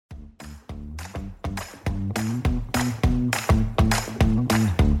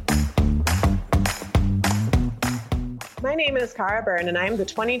name is Cara Byrne, and I am the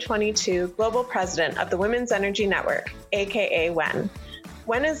 2022 Global President of the Women's Energy Network, aka WEN.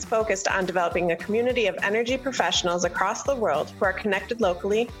 WEN is focused on developing a community of energy professionals across the world who are connected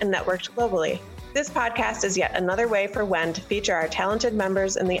locally and networked globally. This podcast is yet another way for WEN to feature our talented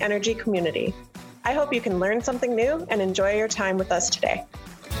members in the energy community. I hope you can learn something new and enjoy your time with us today.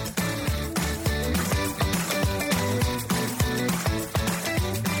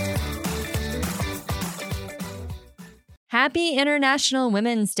 Happy International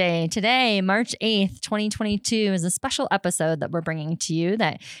Women's Day. Today, March 8th, 2022, is a special episode that we're bringing to you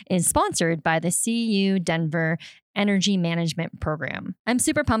that is sponsored by the CU Denver Energy Management Program. I'm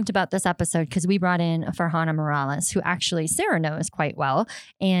super pumped about this episode because we brought in Farhana Morales, who actually Sarah knows quite well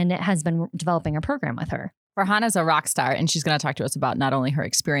and has been developing a program with her. Farhana's a rock star, and she's going to talk to us about not only her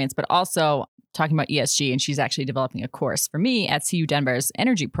experience, but also talking about ESG. And she's actually developing a course for me at CU Denver's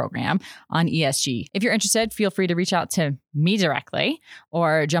energy program on ESG. If you're interested, feel free to reach out to me directly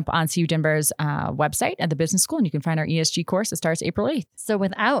or jump on CU Denver's website at the business school, and you can find our ESG course. It starts April 8th. So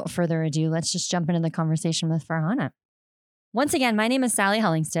without further ado, let's just jump into the conversation with Farhana. Once again, my name is Sally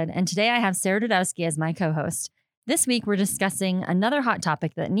Hellingsted, and today I have Sarah Dudowski as my co-host. This week, we're discussing another hot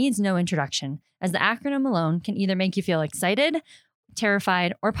topic that needs no introduction, as the acronym alone can either make you feel excited,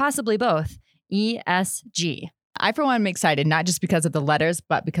 terrified, or possibly both. ESG. I, for one, am excited, not just because of the letters,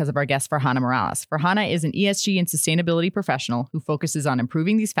 but because of our guest, Farhana Morales. Farhana is an ESG and sustainability professional who focuses on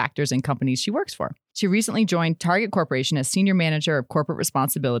improving these factors in companies she works for. She recently joined Target Corporation as Senior Manager of Corporate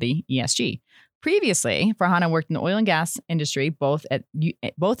Responsibility, ESG. Previously, Farhana worked in the oil and gas industry, both in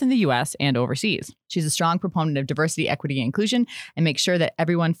the U.S. and overseas. She's a strong proponent of diversity, equity, and inclusion, and makes sure that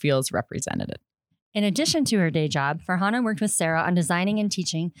everyone feels represented. In addition to her day job, Farhana worked with Sarah on designing and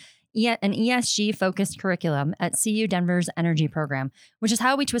teaching an ESG-focused curriculum at CU Denver's energy program, which is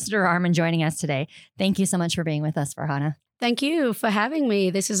how we twisted her arm in joining us today. Thank you so much for being with us, Farhana. Thank you for having me.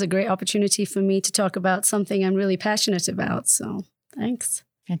 This is a great opportunity for me to talk about something I'm really passionate about. So thanks.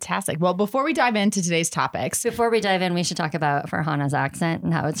 Fantastic. Well, before we dive into today's topics. Before we dive in, we should talk about Farhana's accent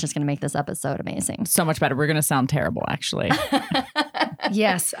and how it's just going to make this episode amazing. So much better. We're going to sound terrible, actually.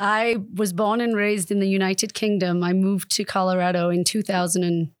 Yes, I was born and raised in the United Kingdom. I moved to Colorado in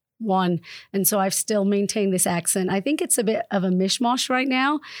 2001. And so I've still maintained this accent. I think it's a bit of a mishmash right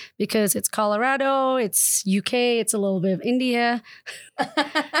now because it's Colorado, it's UK, it's a little bit of India.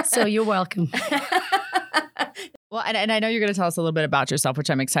 So you're welcome. Well, and I know you're going to tell us a little bit about yourself, which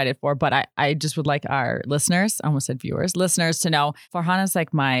I'm excited for, but I just would like our listeners, I almost said viewers, listeners to know Farhana's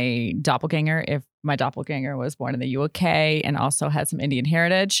like my doppelganger if my doppelganger was born in the UK and also had some Indian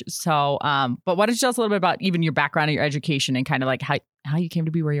heritage. So, but why don't you tell us a little bit about even your background and your education and kind of like how you came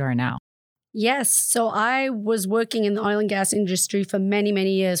to be where you are now? Yes. So I was working in the oil and gas industry for many,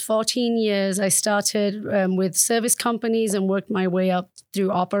 many years, 14 years. I started with service companies and worked my way up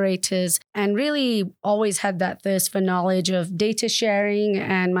through operators and really always had that thirst for knowledge of data sharing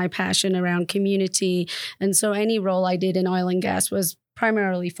and my passion around community. And so any role I did in oil and gas was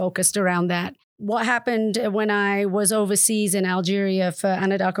primarily focused around that. What happened when I was overseas in Algeria for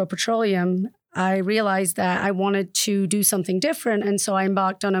Anadarko Petroleum, I realized that I wanted to do something different. And so I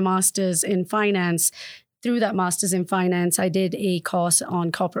embarked on a master's in finance. Through that master's in finance, I did a course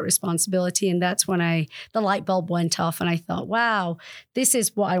on corporate responsibility. And that's when the light bulb went off and I thought, wow, this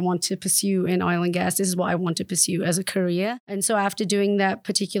is what I want to pursue in oil and gas. This is what I want to pursue as a career. And so after doing that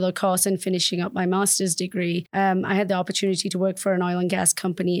particular course and finishing up my master's degree, I had the opportunity to work for an oil and gas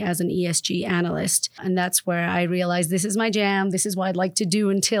company as an ESG analyst. And that's where I realized this is my jam. This is what I'd like to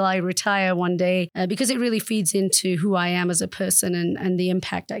do until I retire one day, because it really feeds into who I am as a person and the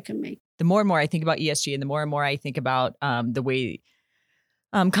impact I can make. The more and more I think about ESG and the more I think about the way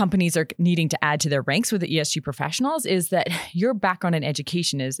companies are needing to add to their ranks with the ESG professionals is that your background in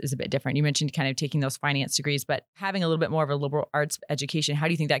education is a bit different. You mentioned kind of taking those finance degrees, but having a little bit more of a liberal arts education. How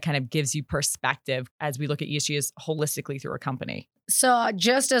do you think that kind of gives you perspective as we look at ESG as holistically through a company? So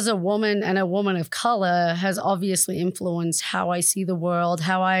just as a woman and a woman of color has obviously influenced how I see the world,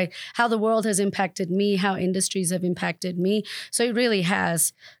 how the world has impacted me, how industries have impacted me. So it really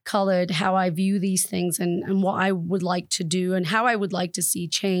has colored how I view these things and what I would like to do and how I would like to see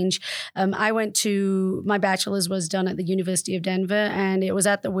change. My bachelor's was done at the University of Denver and it was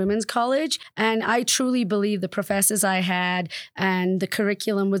at the Women's College. And I truly believe the professors I had and the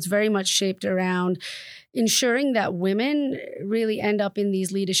curriculum was very much shaped around ensuring that women really end up in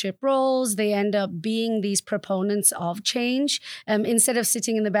these leadership roles. They end up being these proponents of change instead of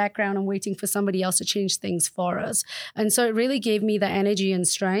sitting in the background and waiting for somebody else to change things for us. And so it really gave me the energy and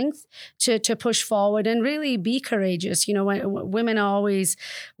strength to push forward and really be courageous. When women are always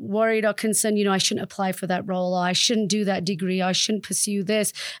worried or concerned, I shouldn't apply for that role, or I shouldn't do that degree, or I shouldn't pursue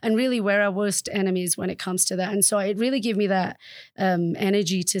this. And really we're our worst enemies when it comes to that. And so it really gave me that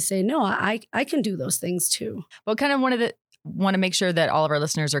energy to say, no, I can do those things too. Well, kind of want to make sure that all of our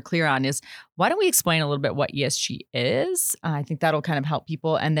listeners are clear on is, why don't we explain a little bit what ESG is? I think that'll kind of help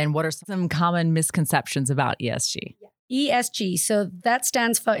people. And then what are some common misconceptions about ESG? ESG, so that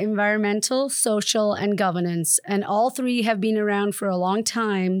stands for environmental, social, and governance. And all three have been around for a long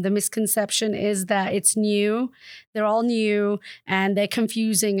time. The misconception is that it's new. They're all new and they're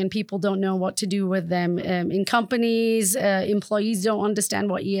confusing and people don't know what to do with them. In companies, employees don't understand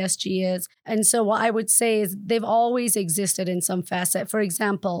what ESG is. And so what I would say is they've always existed in some facet. For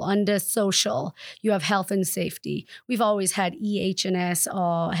example, under social, you have health and safety. We've always had EH&S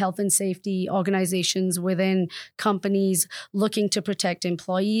or health and safety organizations within companies looking to protect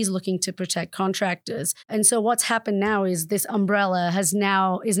employees, looking to protect contractors. And so what's happened now is this umbrella is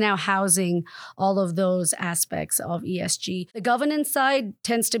now housing all of those aspects of ESG. The governance side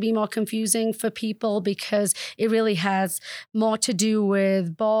tends to be more confusing for people because it really has more to do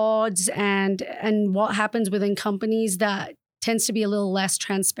with boards and what happens within companies that tends to be a little less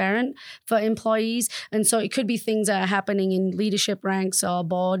transparent for employees. And so it could be things that are happening in leadership ranks or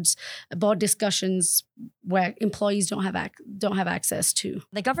board discussions where employees don't have access to.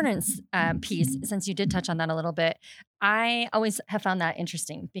 The governance piece, since you did touch on that a little bit, I always have found that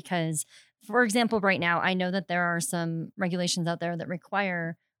interesting because, for example, right now, I know that there are some regulations out there that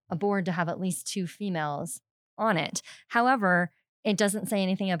require a board to have at least 2 females on it. However, it doesn't say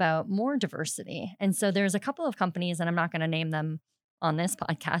anything about more diversity. And so there's a couple of companies, and I'm not going to name them on this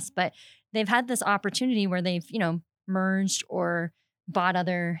podcast, but they've had this opportunity where they've, merged or bought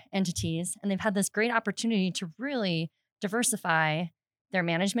other entities, and they've had this great opportunity to really diversify their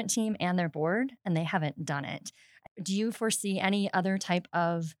management team and their board, and they haven't done it. Do you foresee any other type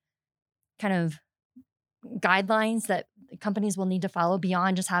of kind of guidelines that companies will need to follow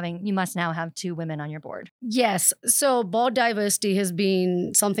beyond just you must now have 2 women on your board? Yes. So board diversity has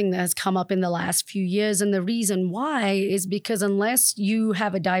been something that has come up in the last few years. And the reason why is because unless you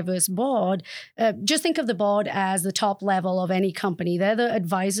have a diverse board, just think of the board as the top level of any company. They're the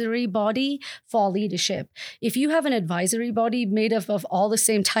advisory body for leadership. If you have an advisory body made up of all the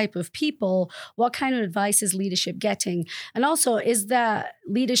same type of people, what kind of advice is leadership getting? And also, is that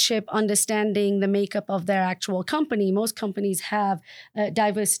leadership understanding the makeup of their actual company? Most companies have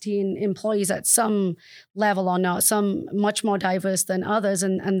diversity in employees at some level or not, some much more diverse than others,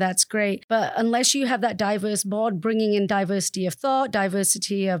 and that's great. But unless you have that diverse board bringing in diversity of thought,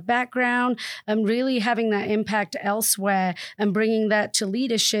 diversity of background, and really having that impact elsewhere and bringing that to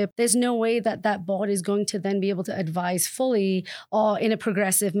leadership, there's no way that board is going to then be able to advise fully or in a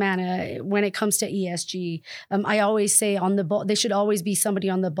progressive manner when it comes to ESG. I always say on the board, there should always be somebody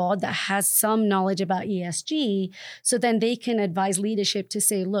on the board that has some knowledge about ESG, so then they can advise leadership to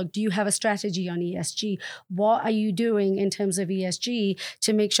say, look, do you have a strategy on ESG? What are you doing in terms of ESG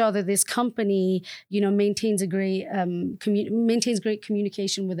to make sure that this company, maintains great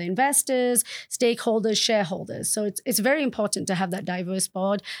communication with the investors, stakeholders, shareholders? So it's very important to have that diverse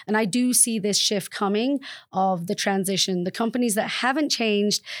board. And I do see this shift coming of the transition. The companies that haven't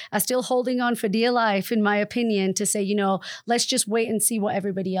changed are still holding on for dear life, in my opinion, to say, let's just wait and see what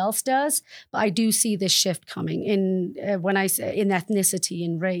everybody else does. But I do see this shift coming in when I say in ethnicity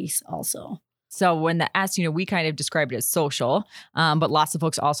and race also. So when the S, we kind of describe it as social, but lots of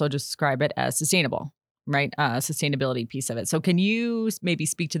folks also describe it as sustainable, right? Sustainability piece of it. So can you maybe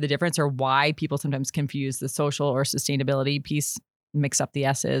speak to the difference or why people sometimes confuse the social or sustainability piece, mix up the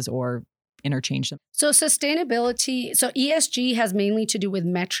S's or interchange them? So ESG has mainly to do with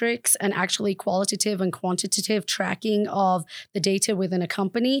metrics and actually qualitative and quantitative tracking of the data within a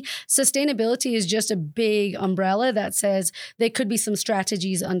company. Sustainability is just a big umbrella that says there could be some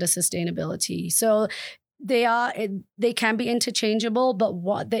strategies under sustainability. So they can be interchangeable, but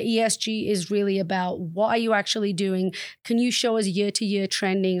what the ESG is really about, what are you actually doing? Can you show us year-to-year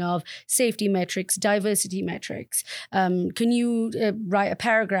trending of safety metrics, diversity metrics? Can you write a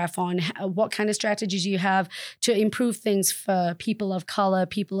paragraph on what kind of strategies you have to improve things for people of color,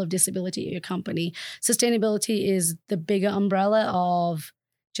 people of disability at your company? Sustainability is the bigger umbrella of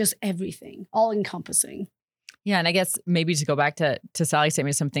just everything, all encompassing. Yeah. And I guess maybe to go back to Sally's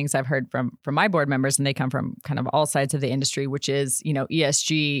statement, some things I've heard from my board members, and they come from kind of all sides of the industry, which is,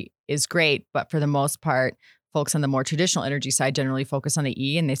 ESG is great, but for the most part, folks on the more traditional energy side generally focus on the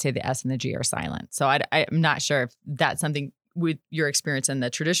E, and they say the S and the G are silent. So I'm not sure if that's something with your experience in the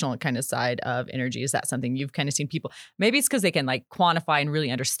traditional kind of side of energy. Is that something you've kind of seen people, maybe it's because they can like quantify and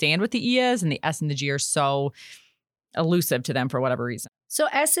really understand what the E is, and the S and the G are so elusive to them for whatever reason. So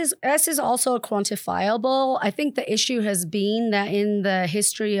S is also quantifiable. I think the issue has been that in the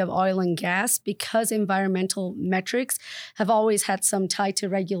history of oil and gas, because environmental metrics have always had some tie to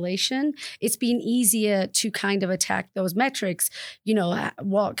regulation, it's been easier to kind of attack those metrics.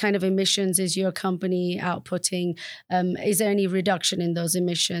 What kind of emissions is your company outputting? Is there any reduction in those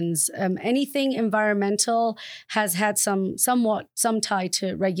emissions? Anything environmental has had some tie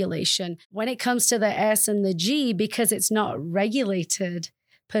to regulation. When it comes to the S and the G, because it's not regulated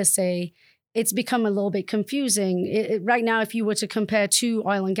per se, it's become a little bit confusing. Right now, if you were to compare two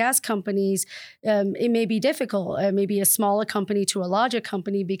oil and gas companies, it may be difficult. Maybe a smaller company to a larger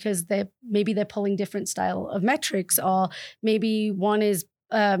company, because they're pulling different style of metrics, or maybe one is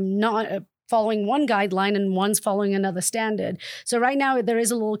not following one guideline and one's following another standard. So right now there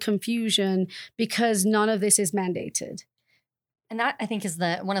is a little confusion because none of this is mandated. And that, I think, is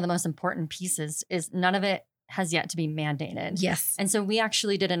one of the most important pieces, is none of it has yet to be mandated. Yes. And so we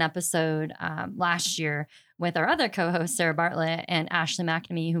actually did an episode last year with our other co-hosts, Sarah Bartlett and Ashley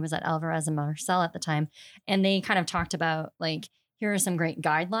McNamee, who was at Alvarez and Marcel at the time. And they kind of talked about, like, here are some great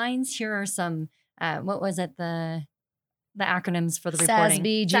guidelines. Here are some, what was it? The acronyms for the reporting.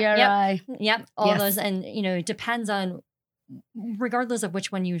 SASB, GRI. Yep. All those. And, it depends on, regardless of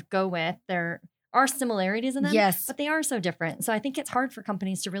which one you go with, there are similarities in them. Yes. But they are so different. So I think it's hard for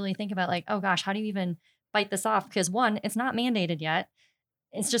companies to really think about, like, oh gosh, how do you even bite this off? Because one, it's not mandated yet.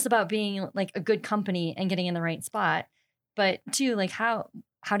 It's just about being like a good company and getting in the right spot. But two, like, how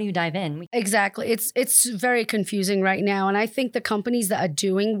do you dive in? Exactly. It's very confusing right now. And I think the companies that are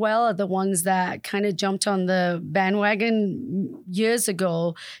doing well are the ones that kind of jumped on the bandwagon years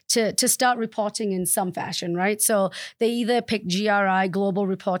ago to start reporting in some fashion, right? So they either pick GRI, Global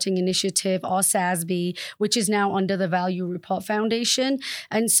Reporting Initiative, or SASB, which is now under the Value Report Foundation.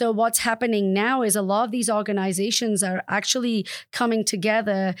 And so what's happening now is a lot of these organizations are actually coming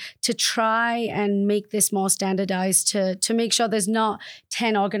together to try and make this more standardized, to make sure there's not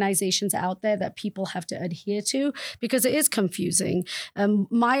 10 organizations out there that people have to adhere to, because it is confusing.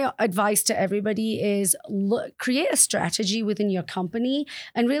 My advice to everybody is create a strategy within your company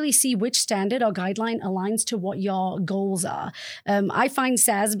and really see which standard or guideline aligns to what your goals are. I find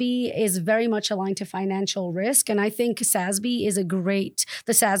SASB is very much aligned to financial risk, and I think the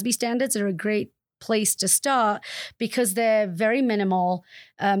SASB standards are a great place to start because they're very minimal,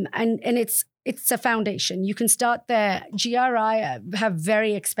 and it's a foundation. You can start there. GRI have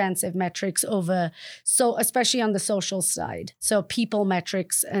very expensive metrics especially on the social side. So people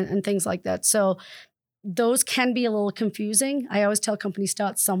metrics and things like that. So those can be a little confusing. I always tell companies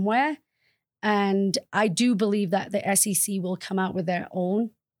start somewhere. And I do believe that the SEC will come out with their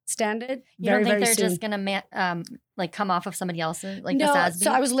own standard. You don't think they're just going to come off of somebody else's, like the SASB?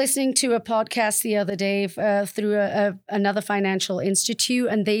 So I was listening to a podcast the other day through another financial institute,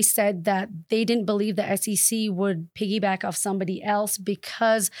 and they said that they didn't believe the SEC would piggyback off somebody else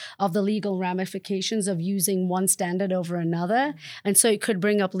because of the legal ramifications of using one standard over another. And so it could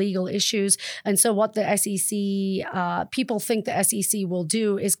bring up legal issues. And so what the SEC, people think the SEC will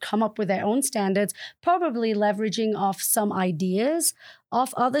do is come up with their own standards, probably leveraging off some ideas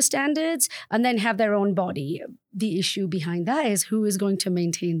of other standards, and then have their own body. The issue behind that is who is going to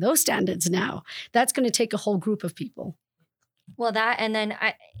maintain those standards now. That's going to take a whole group of people. Well,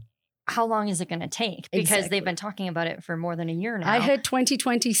 how long is it going to take? Because they've been talking about it for more than a year now. I heard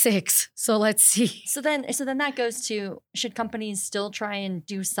 2026. So let's see. So then that goes to, should companies still try and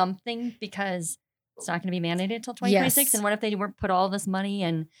do something because it's not going to be mandated until 2026? Yes. And what if they weren't put all this money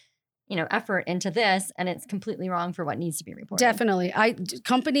and effort into this, and it's completely wrong for what needs to be reported? Definitely.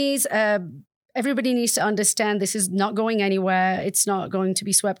 Companies, everybody needs to understand this is not going anywhere. It's not going to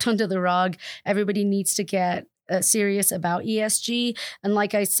be swept under the rug. Everybody needs to get serious about ESG. And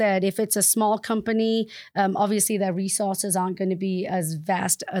like I said, if it's a small company, obviously their resources aren't going to be as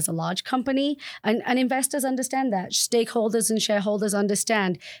vast as a large company. And investors understand that. Stakeholders and shareholders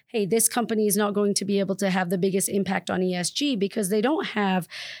understand, hey, this company is not going to be able to have the biggest impact on ESG because they don't have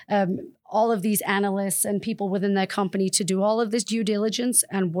all of these analysts and people within their company to do all of this due diligence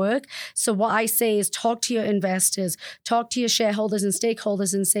and work. So what I say is talk to your investors, talk to your shareholders and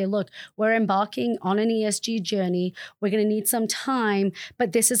stakeholders and say, look, we're embarking on an ESG journey. We're going to need some time,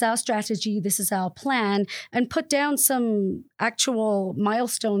 but this is our strategy. This is our plan, and put down some actual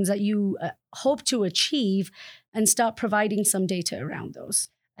milestones that you hope to achieve and start providing some data around those.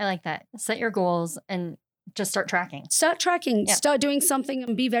 I like that. Set your goals and just start tracking. Start tracking, Yeah. Start doing something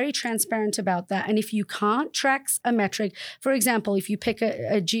and be very transparent about that. And if you can't track a metric, for example, if you pick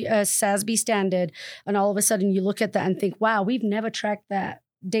a SASB standard and all of a sudden you look at that and think, wow, we've never tracked that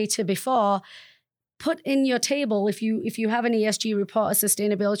data before, put in your table, if you have an ESG report, a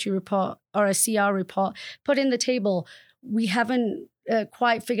sustainability report, or a CR report, put in the table, we haven't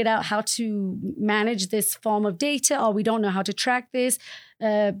quite figured out how to manage this form of data, or we don't know how to track this.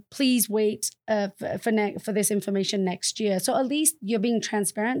 Please wait for this information next year. So at least you're being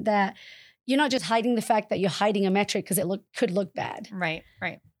transparent that you're not just hiding the fact that you're hiding a metric because it could look bad. Right.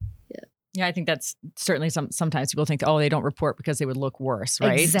 Yeah, I think that's certainly sometimes people think, oh, they don't report because they would look worse,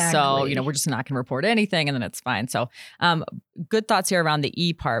 right? Exactly. So, we're just not going to report anything and then it's fine. So good thoughts here around the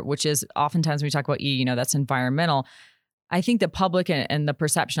E part, which is oftentimes when we talk about E, that's environmental. I think the public and the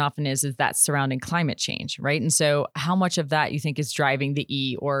perception often is that surrounding climate change, right? And so how much of that you think is driving the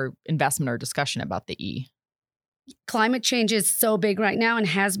E or investment or discussion about the E? Climate change is so big right now and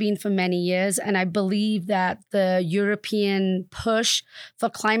has been for many years. And I believe that the European push for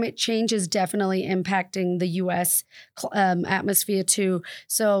climate change is definitely impacting the US atmosphere too.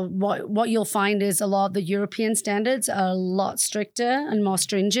 So what you'll find is a lot of the European standards are a lot stricter and more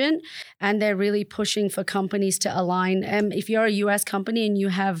stringent, and they're really pushing for companies to align. If you're a US company and you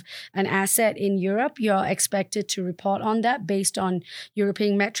have an asset in Europe, you're expected to report on that based on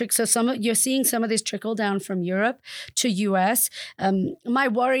European metrics. So you're seeing some of this trickle down from Europe to US. My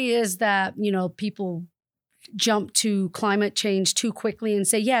worry is that, people jump to climate change too quickly and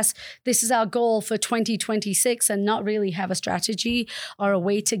say, yes, this is our goal for 2026 and not really have a strategy or a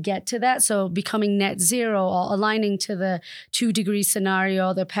way to get to that. So becoming net zero or aligning to the 2-degree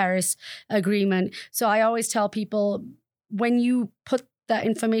scenario, the Paris Agreement. So I always tell people, when you put that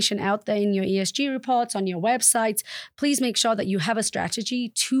information out there in your ESG reports, on your websites, please make sure that you have a strategy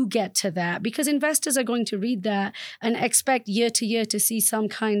to get to that, because investors are going to read that and expect year to year to see some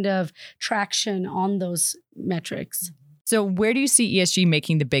kind of traction on those metrics. So where do you see ESG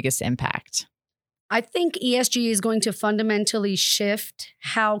making the biggest impact? I think ESG is going to fundamentally shift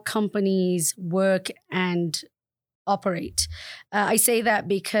how companies work and operate. I say that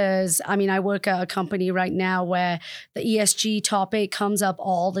because, I work at a company right now where the ESG topic comes up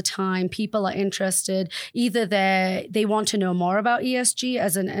all the time. People are interested. Either they want to know more about ESG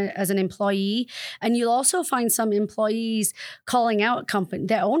as an employee, and you'll also find some employees calling out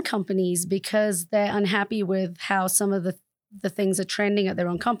their own companies because they're unhappy with how some of the things are trending at their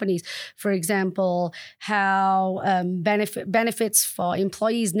own companies. For example, how benefits for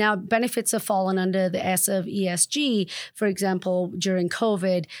employees, now benefits have fallen under the S of ESG. For example, during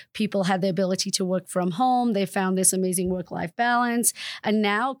COVID, people had the ability to work from home. They found this amazing work-life balance. And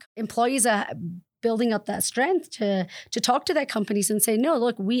now employees are building up that strength to talk to their companies and say, no,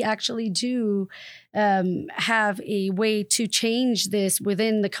 look, we actually do have a way to change this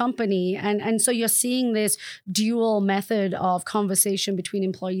within the company. And so you're seeing this dual method of conversation between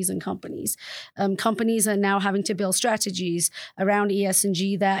employees and companies. Companies are now having to build strategies around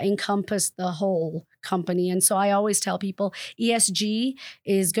ESG that encompass the whole company. And so I always tell people ESG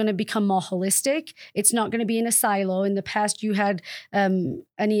is going to become more holistic. It's not going to be in a silo. In the past, you had an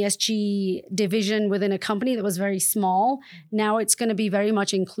ESG division within a company that was very small. Now it's going to be very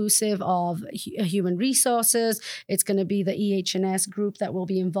much inclusive of human resources. It's going to be the EH&S group that will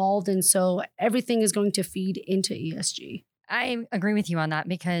be involved. And so everything is going to feed into ESG. I agree with you on that,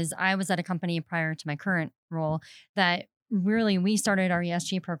 because I was at a company prior to my current role that really, we started our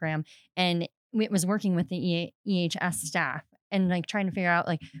ESG program and it was working with the EHS staff and trying to figure out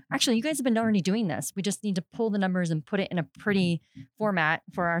actually, you guys have been already doing this. We just need to pull the numbers and put it in a pretty format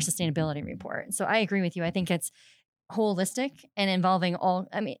for our sustainability report. So I agree with you. I think it's holistic and involving all,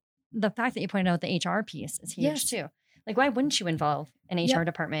 the fact that you pointed out the HR piece is huge too. Why wouldn't you involve an HR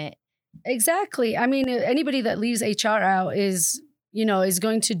department? Exactly. Anybody that leaves HR out is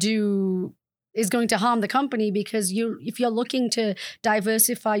going to do is going to harm the company, because if you're looking to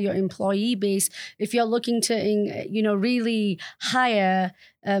diversify your employee base, if you're looking to really hire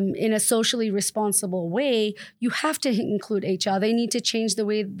in a socially responsible way, you have to include HR. They need to change the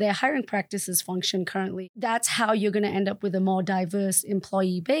way their hiring practices function currently. That's how you're going to end up with a more diverse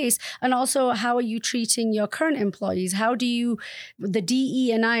employee base. And also, how are you treating your current employees? How do you, the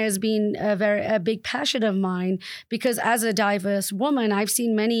DE&I has been a big passion of mine, because as a diverse woman, I've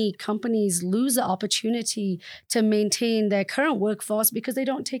seen many companies lose the opportunity to maintain their current workforce because they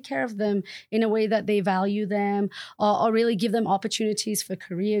don't take care of them in a way that they value them, or really give them opportunities for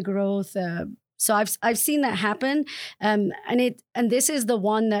career growth. So I've seen that happen, and this is the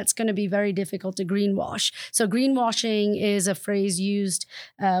one that's going to be very difficult to greenwash. So greenwashing is a phrase used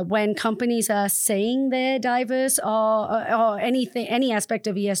when companies are saying they're diverse or any aspect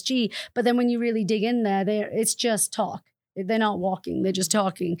of ESG, but then when you really dig in there, it's just talk. They're not walking, they're just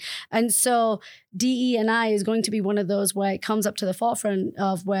talking. And so DE&I is going to be one of those where it comes up to the forefront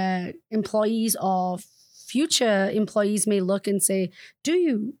of where employees or future employees may look and say, do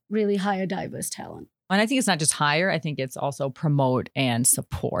you really hire diverse talent? And I think it's not just hire. I think it's also promote and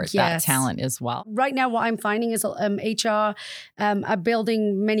support that talent as well. Right now, what I'm finding is HR are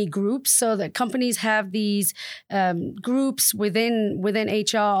building many groups so that companies have these groups within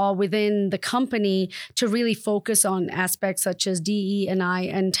HR or within the company to really focus on aspects such as DE&I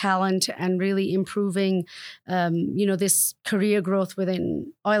and talent, and really improving, this career growth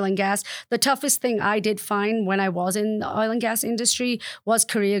within oil and gas. The toughest thing I did find when I was in the oil and gas industry was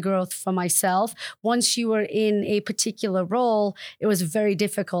career growth for myself. Once you were in a particular role, it was very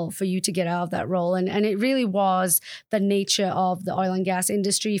difficult for you to get out of that role. And it really was the nature of the oil and gas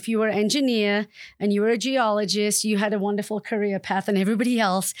industry. If you were an engineer and you were a geologist, you had a wonderful career path, and everybody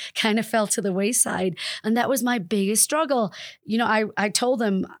else kind of fell to the wayside. And that was my biggest struggle. I told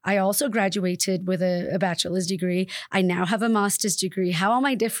them I also graduated with a bachelor's degree. I now have a master's degree. How am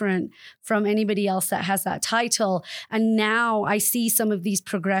I different from anybody else that has that title? And now I see some of these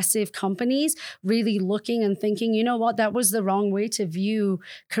progressive companies really looking and thinking, you know what, that was the wrong way to view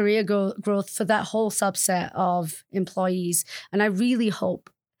career growth for that whole subset of employees. And I really hope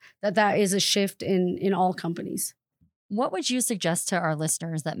that is a shift in all companies. What would you suggest to our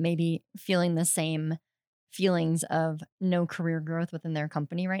listeners that may be feeling the same feelings of no career growth within their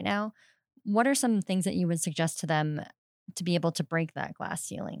company right now? What are some things that you would suggest to them to be able to break that glass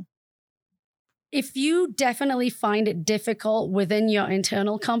ceiling? If you definitely find it difficult within your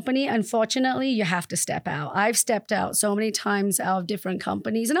internal company, unfortunately, you have to step out. I've stepped out so many times out of different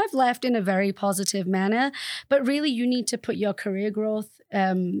companies, and I've left in a very positive manner. But really, you need to put your career growth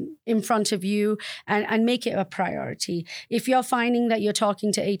in front of you and make it a priority. If you're finding that you're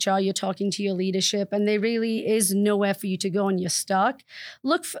talking to HR, you're talking to your leadership, and there really is nowhere for you to go and you're stuck,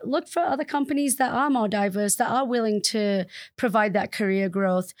 look for other companies that are more diverse, that are willing to provide that career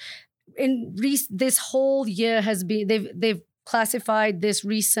growth. This whole year has been, they've classified this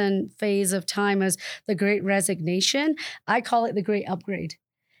recent phase of time as the Great Resignation. I call it the Great Upgrade.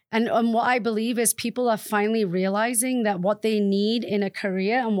 And what I believe is people are finally realizing that what they need in a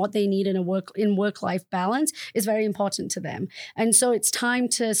career and what they need in work-life balance is very important to them. And so it's time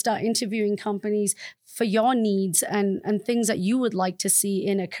to start interviewing companies for your needs and things that you would like to see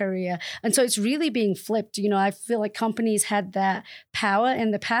in a career. And so it's really being flipped. I feel like companies had that power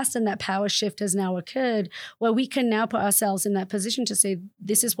in the past, and that power shift has now occurred, where we can now put ourselves in that position to say,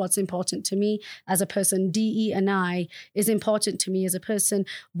 this is what's important to me as a person. DE&I is important to me as a person.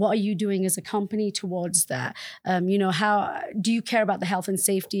 What are you doing as a company towards that? How do you care about the health and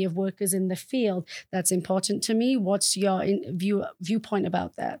safety of workers in the field? That's important to me. What's your viewpoint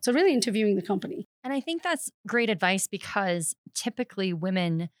about that? So really interviewing the company. And I think that's great advice, because typically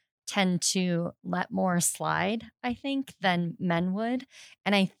women tend to let more slide, I think, than men would.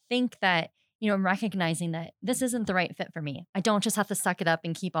 And I think that, recognizing that this isn't the right fit for me. I don't just have to suck it up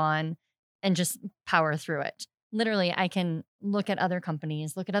and keep on and just power through it. Literally, I can look at other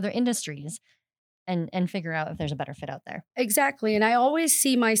companies, look at other industries, and figure out if there's a better fit out there. Exactly. And I always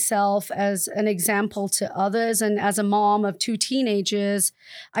see myself as an example to others. And as a mom of 2 teenagers,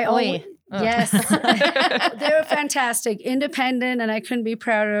 Yes, they're fantastic, independent, and I couldn't be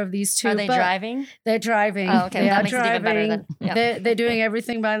prouder of these 2. Are they driving? They're driving. Oh, okay. They That are makes driving. it even better then. They're doing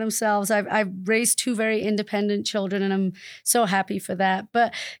everything by themselves. I've raised 2 very independent children, and I'm so happy for that.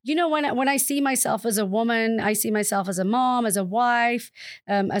 But when I see myself as a woman, I see myself as a mom, as a wife,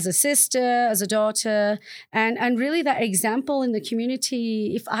 as a sister, as a daughter, and really that example in the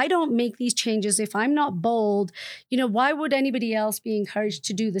community. If I don't make these changes, if I'm not bold, why would anybody else be encouraged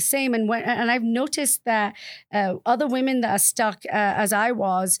to do the same? And and I've noticed that other women that are stuck as I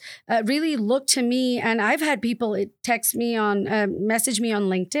was really look to me, and I've had people text me on, message me on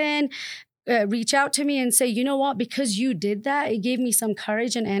LinkedIn, reach out to me and say, you know what, because you did that, it gave me some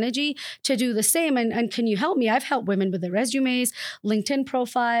courage and energy to do the same. And can you help me? I've helped women with their resumes, LinkedIn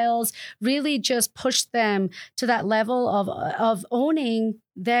profiles, really just push them to that level of owning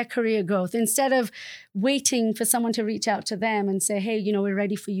their career growth instead of waiting for someone to reach out to them and say, hey, you know, we're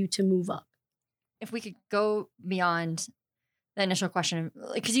ready for you to move up. If we could go beyond the initial question,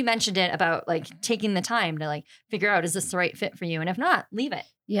 because you mentioned it about like taking the time to like figure out, is this the right fit for you? And if not, leave it.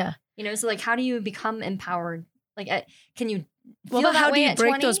 Yeah. You know, so like, how do you become empowered? Like, can you feel well, that how way do you at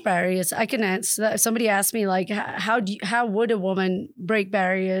break 20? those barriers? I can answer that. Somebody asked me like, how would a woman break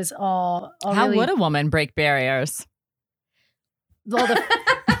barriers or how really, would a woman break barriers? well,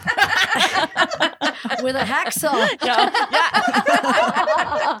 with a hacksaw.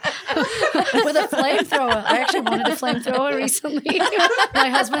 With a flamethrower. I actually wanted a flamethrower recently. My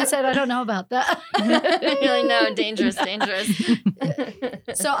husband said, I don't know about that. You're like, no, dangerous.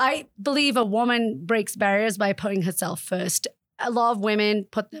 So I believe a woman breaks barriers by putting herself first. A lot of women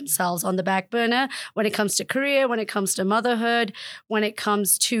put themselves on the back burner when it comes to career, when it comes to motherhood, when it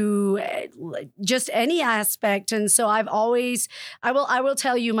comes to just any aspect. And so I will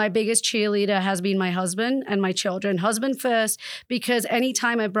tell you, my biggest cheerleader has been my husband and my children. Husband first, because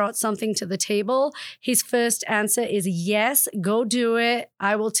anytime I brought something to the table, his first answer is yes, go do it.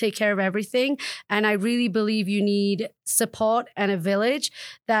 I will take care of everything. And I really believe you need support and a village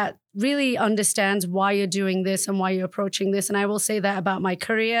that really understands why you're doing this and why you're approaching this. And I will say that about my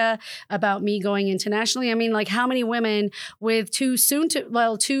career, about me going internationally. I mean, like how many women with two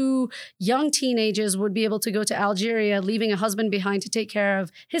young teenagers would be able to go to Algeria, leaving a husband behind to take care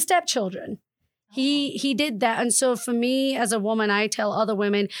of his stepchildren? He did that. And so for me as a woman, I tell other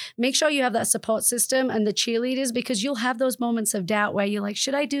women, make sure you have that support system and the cheerleaders, because you'll have those moments of doubt where you're like,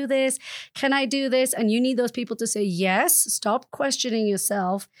 should I do this? Can I do this? And you need those people to say, yes, stop questioning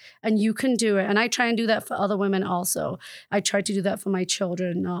yourself and you can do it. And I try and do that for other women also. I try to do that for my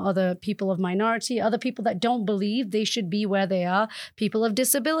children, other people of minority, other people that don't believe they should be where they are, people of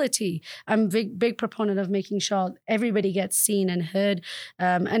disability. I'm a big proponent of making sure everybody gets seen and heard.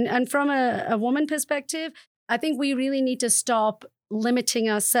 And from a woman perspective, I think we really need to stop limiting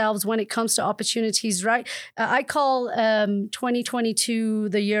ourselves when it comes to opportunities, right? I call 2022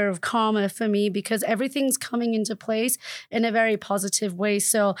 the year of karma for me, because everything's coming into place in a very positive way.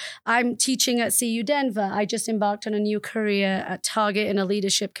 So I'm teaching at CU Denver. I just embarked on a new career at Target in a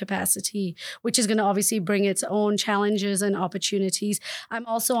leadership capacity, which is going to obviously bring its own challenges and opportunities. I'm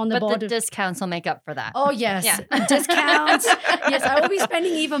also on the board. But the discounts will make up for that. Oh, yes. Yeah. Discounts. Yes, I will be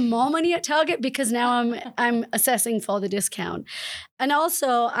spending even more money at Target because now I'm assessing for the discount. And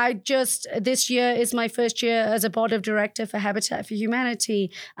also, this year is my first year as a board of director for Habitat for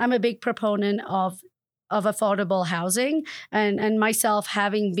Humanity. I'm a big proponent of affordable housing, and myself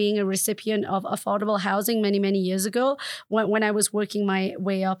being a recipient of affordable housing many, many years ago when I was working my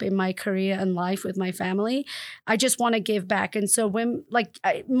way up in my career and life with my family. I just want to give back. And so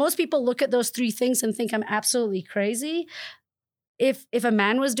most people look at those three things and think I'm absolutely crazy. If a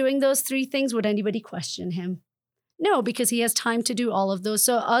man was doing those three things, would anybody question him? No, because he has time to do all of those.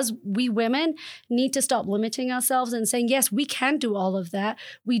 So we women need to stop limiting ourselves and saying, yes, we can do all of that.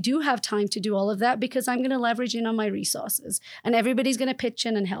 We do have time to do all of that because I'm going to leverage in on my resources and everybody's going to pitch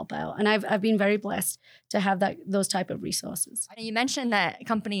in and help out. And I've been very blessed to have those type of resources. You mentioned that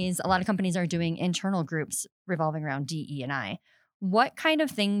a lot of companies are doing internal groups revolving around DE&I. What kind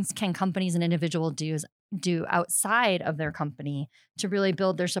of things can companies and individuals do outside of their company to really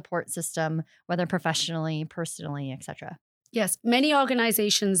build their support system, whether professionally, personally, et cetera? Yes, many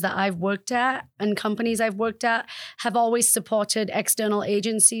organizations that I've worked at and companies I've worked at have always supported external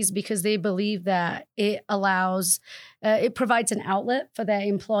agencies because they believe that it provides an outlet for their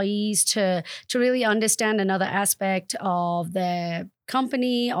employees to really understand another aspect of their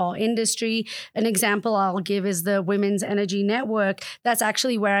company or industry. An example I'll give is the Women's Energy Network. That's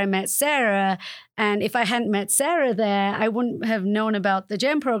actually where I met Sarah. And if I hadn't met Sarah there, I wouldn't have known about the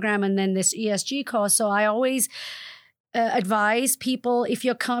GEM program and then this ESG course. So I always advise people, if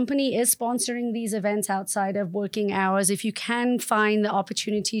your company is sponsoring these events outside of working hours, if you can find the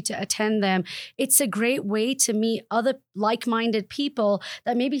opportunity to attend them, it's a great way to meet other like-minded people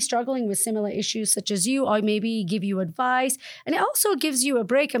that may be struggling with similar issues such as you, or maybe give you advice. And it also gives you a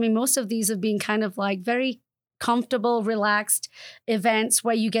break. I mean, most of these have been kind of like very comfortable, relaxed events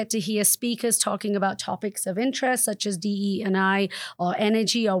where you get to hear speakers talking about topics of interest such as DE&I or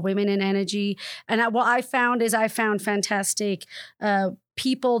energy or women in energy. And what I found fantastic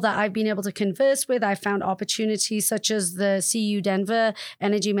people that I've been able to converse with. I found opportunities such as the CU Denver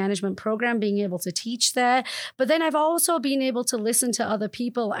Energy Management Program, being able to teach there. But then I've also been able to listen to other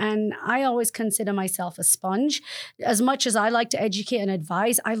people. And I always consider myself a sponge. As much as I like to educate and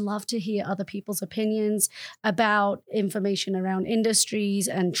advise, I love to hear other people's opinions about information around industries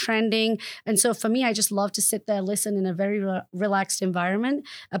and trending. And so for me, I just love to sit there, listen in a very relaxed environment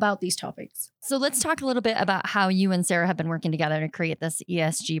about these topics. So let's talk a little bit about how you and Sarah have been working together to create this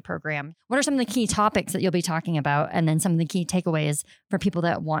ESG program. What are some of the key topics that you'll be talking about? And then some of the key takeaways for people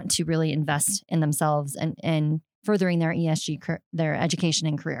that want to really invest in themselves and furthering their ESG, their education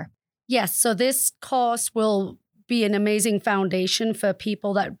and career? Yes. So this course will be an amazing foundation for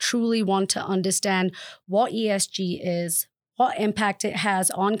people that truly want to understand what ESG is, what impact it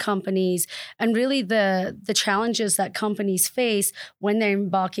has on companies, and really the challenges that companies face when they're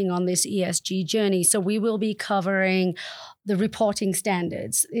embarking on this ESG journey. So we will be covering the reporting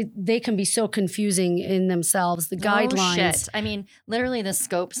standards. They can be so confusing in themselves, the guidelines. Shit. I mean, literally the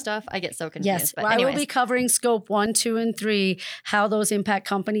scope stuff, I get so confused. Yes, I will be covering scope 1, 2, and 3, how those impact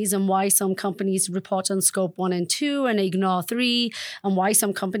companies and why some companies report on scope 1 and 2 and ignore 3, and why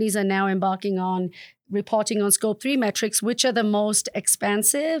some companies are now embarking on reporting on scope 3 metrics, which are the most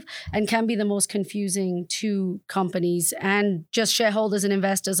expansive and can be the most confusing to companies and just shareholders and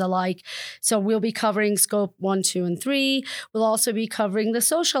investors alike. So we'll be covering scope 1, 2, and 3. We'll also be covering the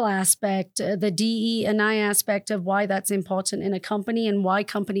social aspect, the DE&I aspect of why that's important in a company and why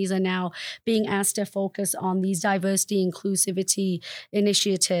companies are now being asked to focus on these diversity, inclusivity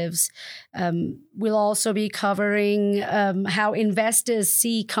initiatives. We'll also be covering how investors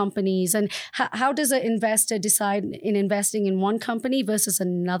see companies and how does an investor decide in investing in one company versus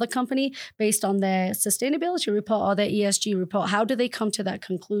another company based on their sustainability report or their ESG report. How do they come to that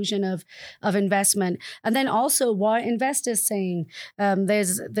conclusion of investment? And then also what are investors saying?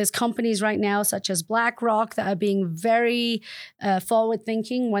 There's companies right now such as BlackRock that are being very forward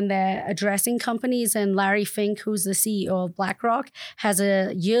thinking when they're addressing companies. And Larry Fink, who's the CEO of BlackRock, has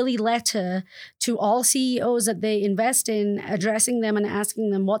a yearly letter to all CEOs that they invest in, addressing them and asking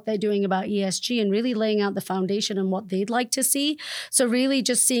them what they're doing about ESG and really laying out the foundation and what they'd like to see. So really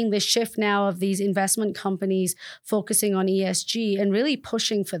just seeing the shift now of these investment companies focusing on ESG and really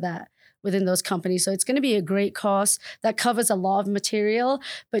pushing for that within those companies. So it's going to be a great course that covers a lot of material,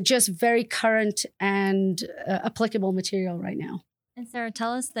 but just very current and applicable material right now. And Sarah,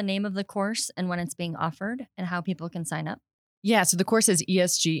 tell us the name of the course and when it's being offered and how people can sign up. Yeah, so the course is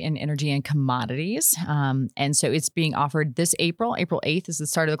ESG in Energy and Commodities. And so it's being offered this April. April 8th is the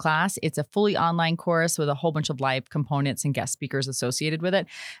start of the class. It's a fully online course with a whole bunch of live components and guest speakers associated with it,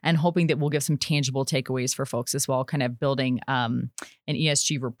 and hoping that we'll give some tangible takeaways for folks as well, kind of building an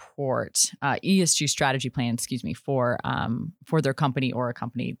ESG report, ESG strategy plan, for their company or a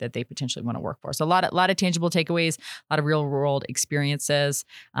company that they potentially want to work for. So a lot of tangible takeaways, a lot of real world experiences.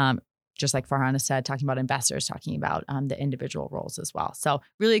 Just like Farhana said, talking about investors, talking about the individual roles as well. So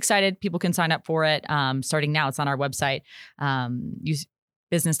really excited. People can sign up for it starting now. It's on our website,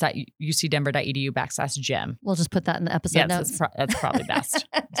 business.ucdenver.edu/gym. We'll just put that in the episode notes. That's probably best.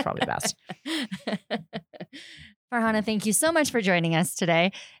 It's probably best. Farhana, thank you so much for joining us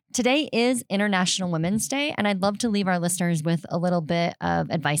today. Today is International Women's Day, and I'd love to leave our listeners with a little bit of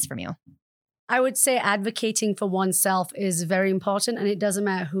advice from you. I would say advocating for oneself is very important, and it doesn't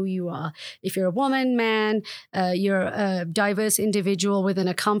matter who you are. If you're a woman, man, you're a diverse individual within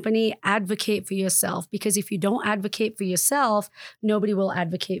a company, advocate for yourself, because if you don't advocate for yourself, nobody will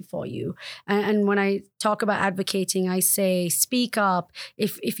advocate for you. And when I talk about advocating, I say speak up.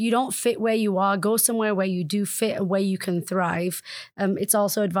 If you don't fit where you are, go somewhere where you do fit and where you can thrive. It's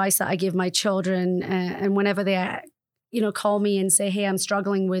also advice that I give my children, and whenever they are call me and say, hey, I'm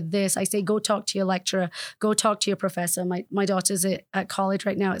struggling with this, I say, go talk to your lecturer, go talk to your professor. My daughter's at college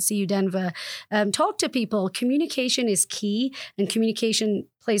right now at CU Denver. Talk to people. Communication is key, and communication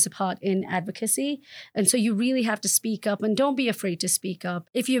plays a part in advocacy. And so you really have to speak up, and don't be afraid to speak up.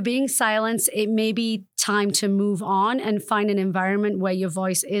 If you're being silenced, it may be time to move on and find an environment where your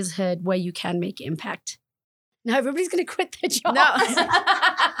voice is heard, where you can make impact. Now everybody's going to quit their job. No,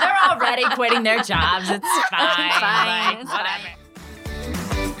 they're already quitting their jobs. It's fine. It's whatever.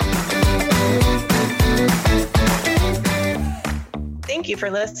 Thank you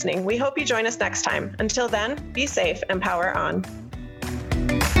for listening. We hope you join us next time. Until then, be safe and power on.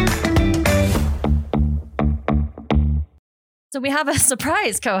 So we have a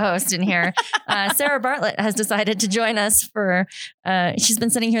surprise co-host in here. Sarah Bartlett has decided to join us she's been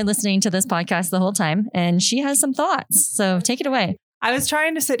sitting here listening to this podcast the whole time, and she has some thoughts. So take it away. I was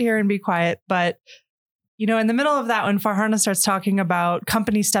trying to sit here and be quiet, but in the middle of that, when Farhana starts talking about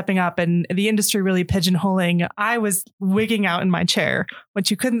companies stepping up and the industry really pigeonholing, I was wigging out in my chair. What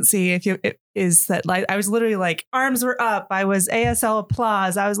you couldn't see is that like I was literally like arms were up. I was ASL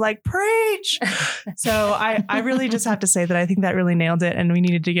applause. I was like, preach. So I really just have to say that I think that really nailed it. And we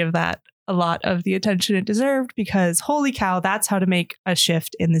needed to give that a lot of the attention it deserved, because holy cow, that's how to make a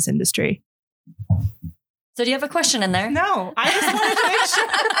shift in this industry. So do you have a question in there? No, I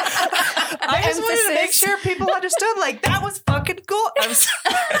just wanted to make sure people understood, like, that was fucking gold.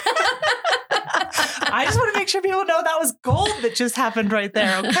 I just want to make sure people know that was gold that just happened right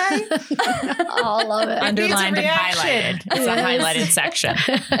there, okay? I love it. Underlined and highlighted. It's a highlighted section.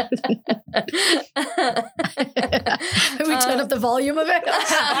 We turn up the volume of it.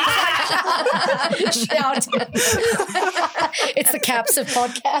 Shout. It's the Capsive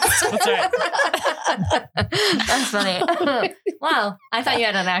podcast. That's right. That's funny. Wow. I thought you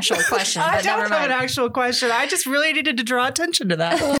had an actual question. I But never don't have mind. an actual question. I just really needed to draw attention to that.